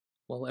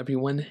Well,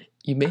 everyone,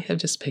 you may have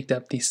just picked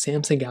up the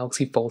Samsung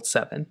Galaxy Fold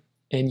 7,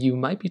 and you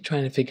might be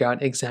trying to figure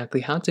out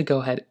exactly how to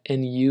go ahead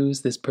and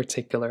use this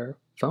particular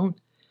phone.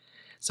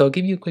 So I'll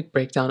give you a quick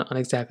breakdown on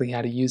exactly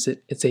how to use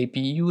it. It's a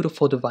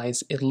beautiful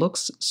device. It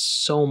looks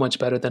so much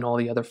better than all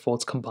the other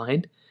Folds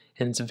combined,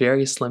 and it's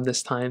very slim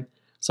this time.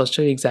 So I'll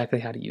show you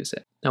exactly how to use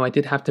it. Now, I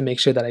did have to make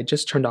sure that I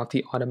just turned off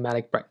the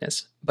automatic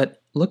brightness, but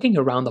looking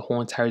around the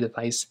whole entire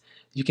device,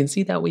 you can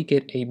see that we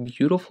get a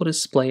beautiful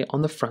display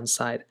on the front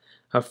side,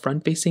 a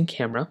front-facing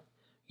camera.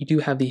 You do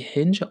have the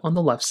hinge on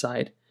the left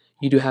side.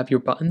 You do have your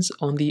buttons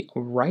on the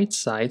right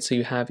side, so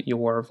you have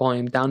your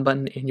volume down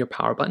button and your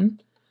power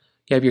button.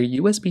 You have your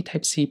USB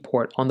Type-C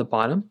port on the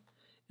bottom,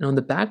 and on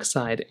the back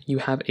side, you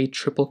have a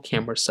triple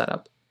camera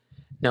setup.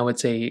 Now,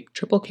 it's a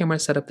triple camera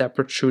setup that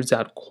protrudes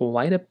out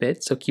quite a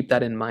bit, so keep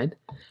that in mind,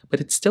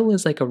 but it still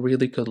is like a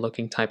really good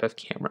looking type of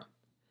camera.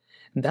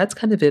 And that's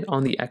kind of it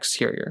on the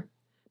exterior.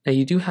 Now,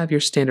 you do have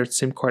your standard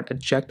SIM card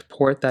eject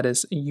port that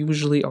is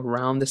usually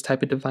around this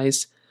type of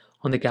device.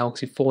 On the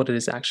Galaxy Fold, it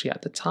is actually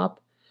at the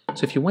top.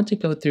 So if you want to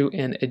go through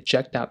and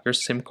eject out your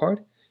SIM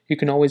card, you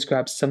can always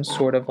grab some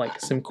sort of like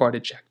SIM card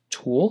eject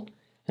tool.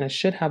 And I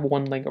should have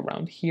one laying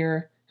around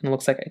here, and it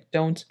looks like I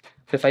don't.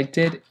 But if I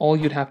did, all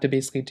you'd have to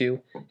basically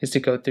do is to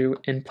go through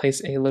and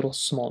place a little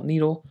small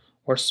needle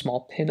or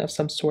small pin of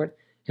some sort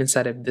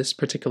inside of this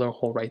particular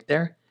hole right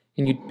there,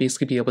 and you'd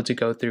basically be able to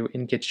go through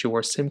and get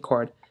your SIM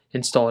card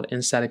installed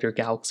inside of your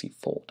Galaxy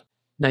Fold.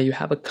 Now, you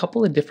have a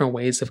couple of different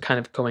ways of kind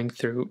of going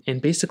through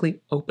and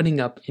basically opening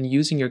up and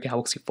using your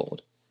Galaxy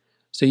Fold.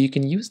 So you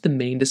can use the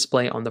main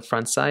display on the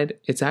front side.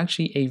 It's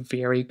actually a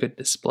very good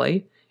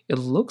display. It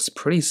looks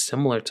pretty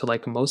similar to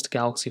like most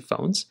Galaxy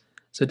phones,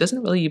 so it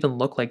doesn't really even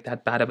look like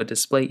that bad of a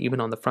display even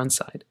on the front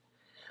side.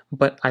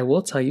 But I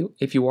will tell you,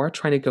 if you are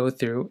trying to go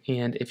through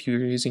and if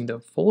you're using the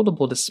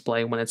foldable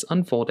display when it's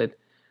unfolded,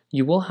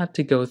 you will have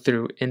to go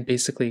through and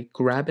basically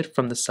grab it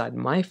from the side.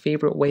 My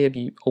favorite way of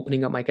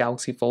opening up my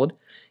Galaxy Fold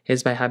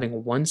is by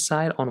having one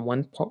side on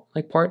one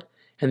part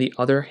and the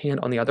other hand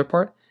on the other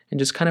part and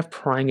just kind of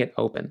prying it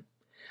open.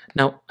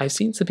 Now, I've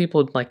seen some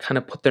people like kind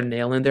of put their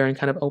nail in there and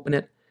kind of open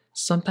it.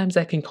 Sometimes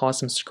that can cause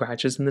some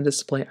scratches in the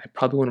display. I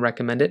probably wouldn't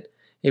recommend it.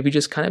 If you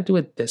just kind of do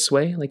it this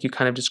way, like you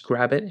kind of just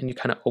grab it and you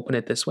kind of open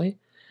it this way,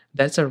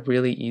 that's a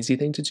really easy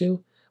thing to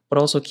do. But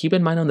also keep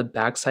in mind on the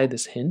back side,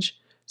 this hinge,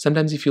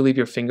 sometimes if you leave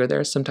your finger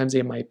there, sometimes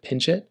they might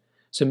pinch it.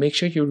 So make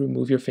sure you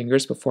remove your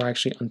fingers before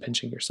actually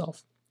unpinching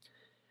yourself.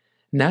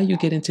 Now you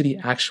get into the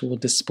actual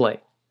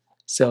display.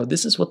 So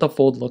this is what the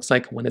Fold looks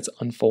like when it's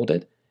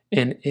unfolded,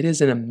 and it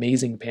is an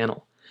amazing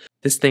panel.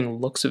 This thing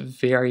looks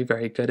very,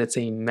 very good. It's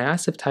a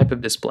massive type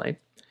of display,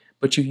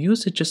 but you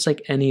use it just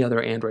like any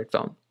other Android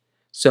phone.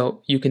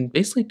 So you can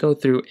basically go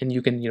through and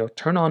you can,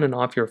 turn on and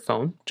off your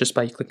phone just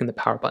by clicking the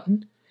power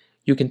button.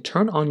 You can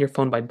turn on your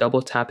phone by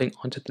double tapping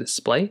onto the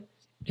display,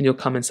 and you'll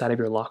come inside of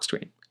your lock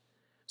screen.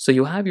 So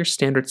you'll have your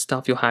standard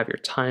stuff. You'll have your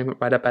time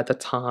right up at the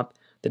top,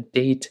 the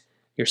date,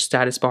 your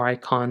status bar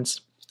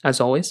icons.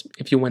 As always,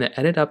 if you want to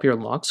edit up your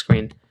lock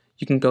screen,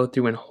 you can go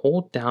through and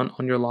hold down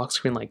on your lock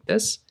screen like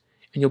this,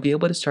 and you'll be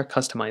able to start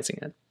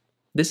customizing it.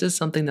 This is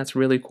something that's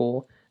really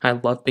cool. I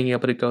love being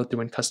able to go through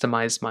and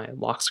customize my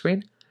lock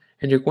screen,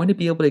 and you're going to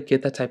be able to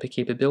get that type of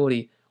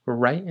capability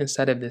right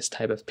inside of this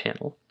type of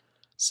panel.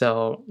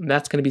 So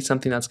that's going to be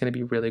something that's going to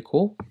be really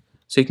cool.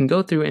 So you can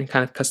go through and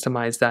kind of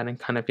customize that and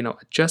kind of,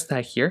 adjust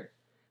that here.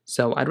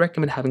 So I'd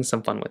recommend having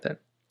some fun with it.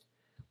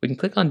 We can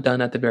click on done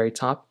at the very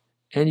top,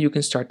 and you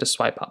can start to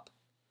swipe up.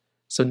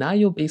 So now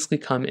you'll basically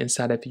come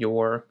inside of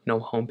your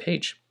home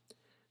page.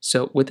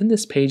 So within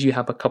this page, you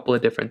have a couple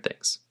of different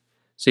things.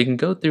 So you can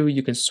go through,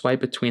 you can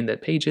swipe between the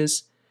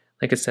pages.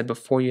 Like I said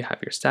before, you have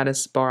your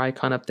status bar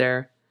icon up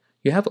there.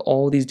 You have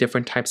all these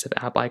different types of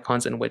app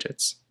icons and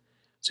widgets.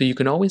 So you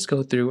can always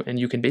go through and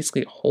you can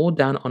basically hold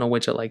down on a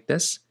widget like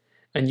this,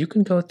 and you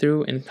can go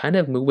through and kind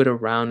of move it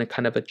around and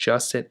kind of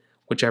adjust it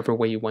whichever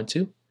way you want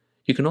to.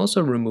 You can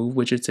also remove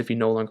widgets if you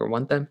no longer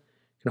want them.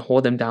 You can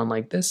hold them down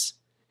like this,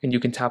 and you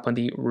can tap on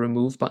the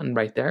remove button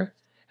right there,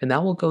 and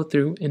that will go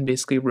through and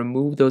basically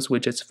remove those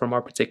widgets from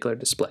our particular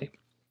display.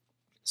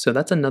 So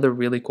that's another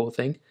really cool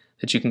thing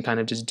that you can kind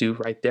of just do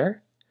right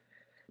there.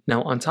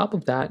 Now, on top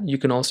of that, you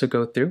can also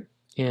go through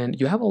and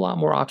you have a lot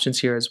more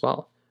options here as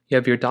well. You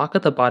have your dock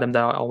at the bottom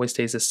that always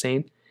stays the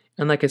same.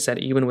 And like I said,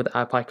 even with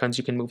app icons,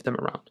 you can move them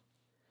around.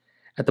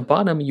 At the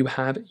bottom, you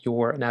have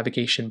your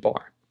navigation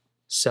bar.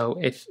 So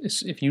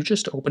if you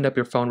just opened up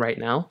your phone right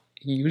now,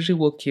 it usually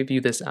will give you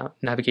this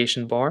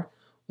navigation bar,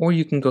 or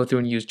you can go through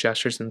and use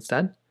gestures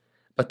instead.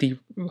 But the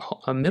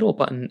middle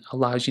button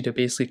allows you to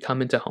basically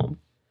come into home.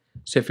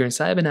 So if you're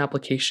inside of an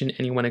application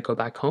and you want to go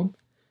back home,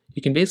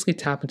 you can basically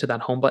tap into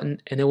that home button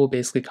and it will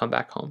basically come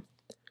back home.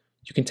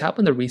 You can tap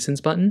on the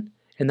recents button,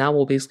 and that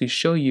will basically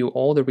show you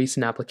all the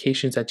recent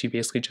applications that you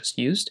basically just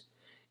used.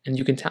 And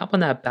you can tap on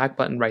that back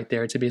button right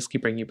there to basically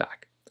bring you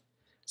back.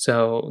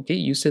 So get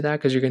used to that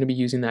because you're going to be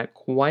using that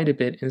quite a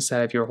bit inside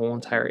of your whole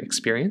entire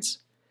experience.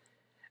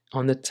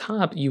 On the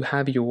top, you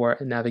have your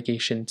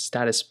navigation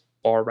status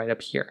bar right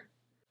up here.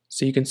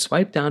 So you can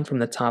swipe down from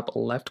the top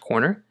left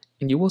corner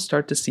and you will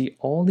start to see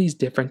all these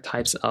different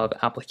types of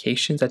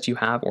applications that you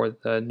have or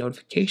the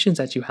notifications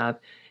that you have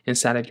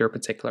inside of your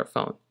particular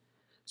phone.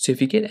 So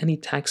if you get any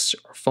texts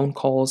or phone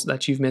calls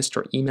that you've missed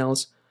or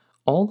emails,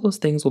 all those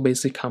things will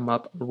basically come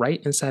up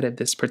right inside of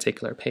this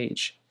particular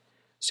page.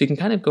 So you can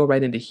kind of go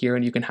right into here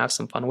and you can have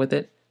some fun with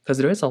it because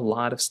there is a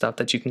lot of stuff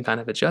that you can kind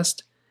of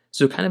adjust.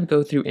 So kind of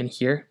go through in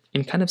here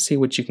and kind of see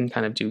what you can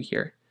kind of do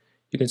here.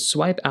 You can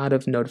swipe out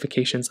of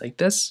notifications like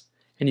this,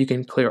 and you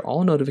can clear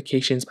all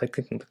notifications by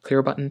clicking the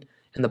clear button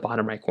in the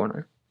bottom right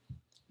corner.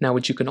 Now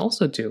what you can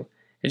also do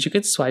is you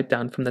can swipe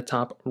down from the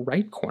top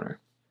right corner.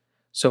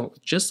 So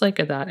just like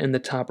that in the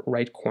top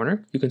right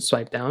corner, you can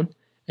swipe down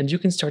and you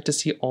can start to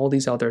see all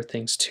these other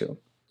things too.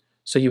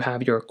 So you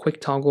have your quick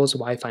toggles,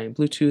 Wi-Fi and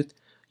Bluetooth,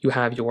 you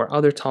have your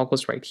other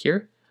toggles right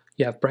here,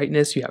 you have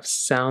brightness, you have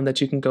sound that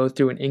you can go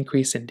through and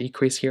increase and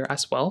decrease here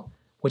as well,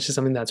 which is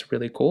something that's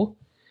really cool.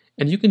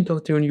 And you can go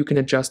through and you can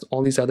adjust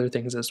all these other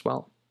things as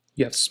well.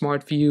 You have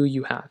smart view,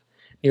 you have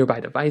nearby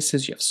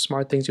devices, you have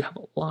smart things, you have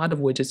a lot of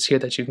widgets here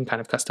that you can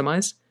kind of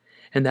customize.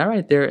 And that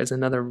right there is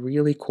another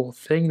really cool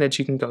thing that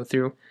you can go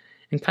through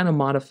and kind of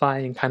modify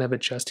and kind of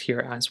adjust here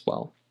as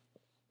well.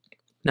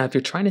 Now, if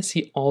you're trying to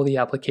see all the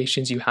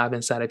applications you have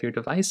inside of your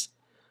device,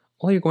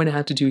 all you're going to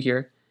have to do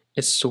here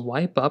is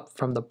swipe up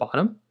from the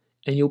bottom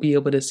and you'll be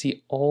able to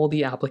see all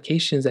the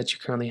applications that you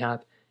currently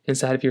have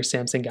inside of your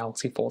Samsung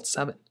Galaxy Fold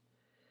 7.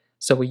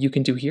 So what you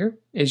can do here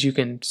is you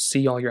can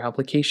see all your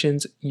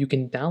applications, you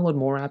can download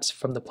more apps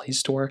from the Play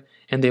Store,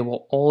 and they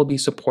will all be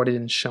supported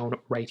and shown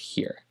right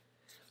here.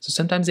 So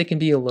sometimes it can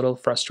be a little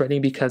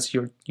frustrating because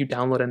you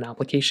download an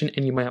application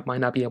and you might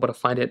not be able to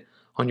find it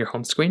on your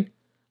home screen.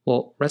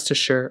 Well, rest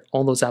assured,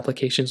 all those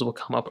applications will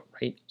come up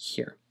right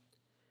here.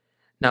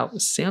 Now,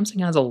 Samsung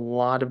has a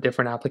lot of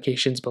different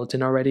applications built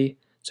in already.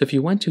 So if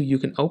you want to, you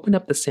can open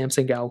up the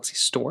Samsung Galaxy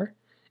Store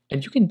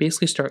and you can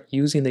basically start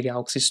using the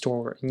Galaxy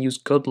Store and use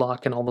Good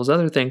Lock and all those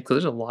other things because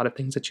there's a lot of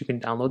things that you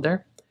can download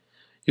there.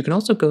 You can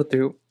also go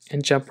through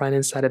and jump right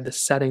inside of the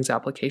Settings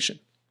application.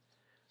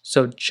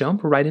 So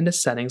jump right into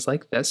Settings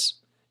like this,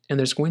 and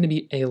there's going to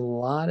be a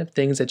lot of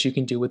things that you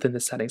can do within the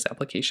Settings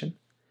application.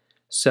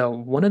 So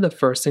one of the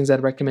first things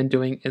I'd recommend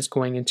doing is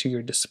going into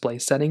your display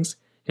settings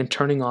and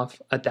turning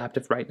off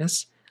adaptive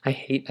brightness. I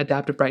hate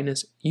adaptive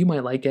brightness. You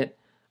might like it,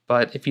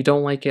 but if you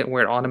don't like it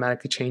where it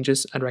automatically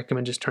changes, I'd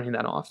recommend just turning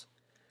that off.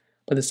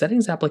 But the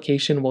Settings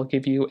application will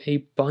give you a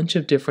bunch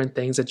of different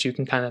things that you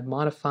can kind of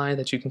modify,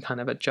 that you can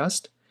kind of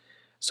adjust.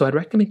 So I'd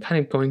recommend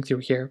kind of going through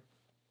here,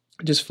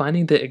 just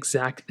finding the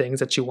exact things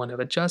that you want to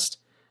adjust.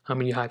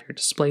 You have your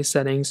display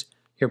settings,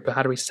 your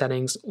battery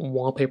settings,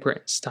 wallpaper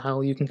and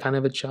style you can kind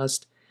of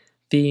adjust,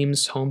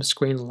 themes, home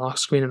screen, lock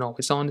screen, and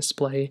always on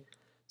display.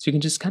 So you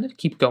can just kind of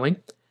keep going.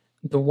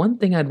 The one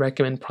thing I'd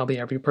recommend probably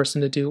every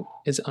person to do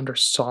is under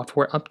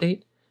software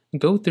update,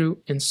 go through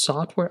and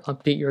software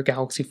update your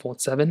Galaxy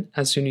Fold 7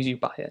 as soon as you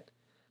buy it.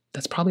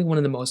 That's probably one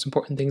of the most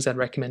important things I'd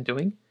recommend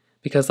doing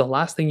because the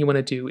last thing you want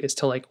to do is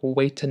to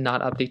wait to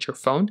not update your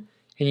phone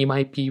and you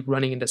might be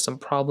running into some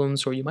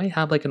problems or you might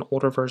have an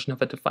older version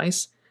of a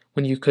device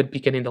when you could be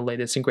getting the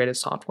latest and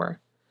greatest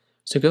software.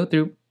 So go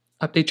through,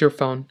 update your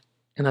phone,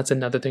 and that's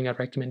another thing I'd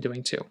recommend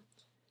doing too.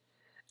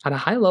 At a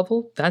high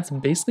level, that's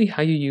basically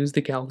how you use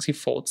the Galaxy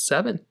Fold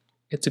 7.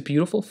 It's a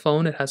beautiful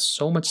phone. It has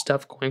so much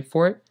stuff going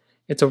for it.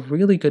 It's a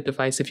really good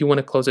device. If you want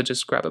to close it,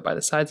 just grab it by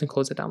the sides and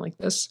close it down like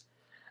this.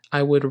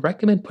 I would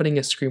recommend putting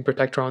a screen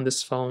protector on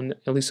this phone,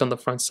 at least on the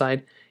front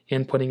side,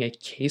 and putting a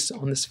case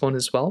on this phone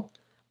as well.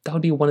 That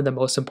would be one of the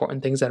most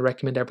important things I'd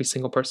recommend every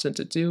single person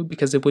to do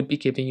because it would be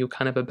giving you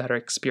kind of a better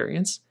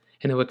experience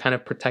and it would kind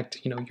of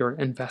protect, your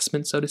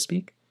investment, so to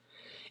speak.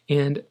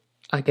 And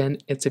again,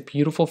 it's a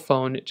beautiful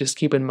phone. Just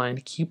keep in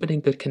mind, keep it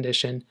in good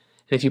condition. And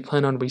if you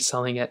plan on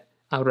reselling it,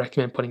 I would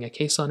recommend putting a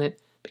case on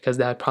it because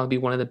that would probably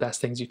be one of the best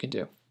things you can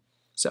do.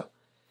 So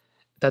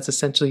that's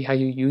essentially how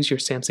you use your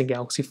Samsung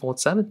Galaxy Fold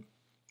 7.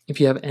 If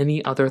you have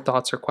any other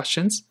thoughts or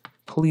questions,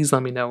 please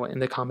let me know in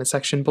the comment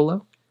section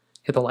below.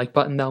 Hit the like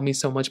button, that would mean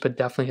so much, but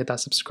definitely hit that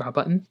subscribe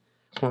button.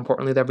 More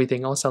importantly than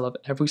everything else, I love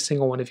every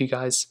single one of you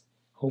guys.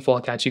 Hopefully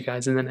I'll catch you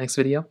guys in the next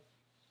video.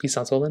 Peace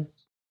out till then.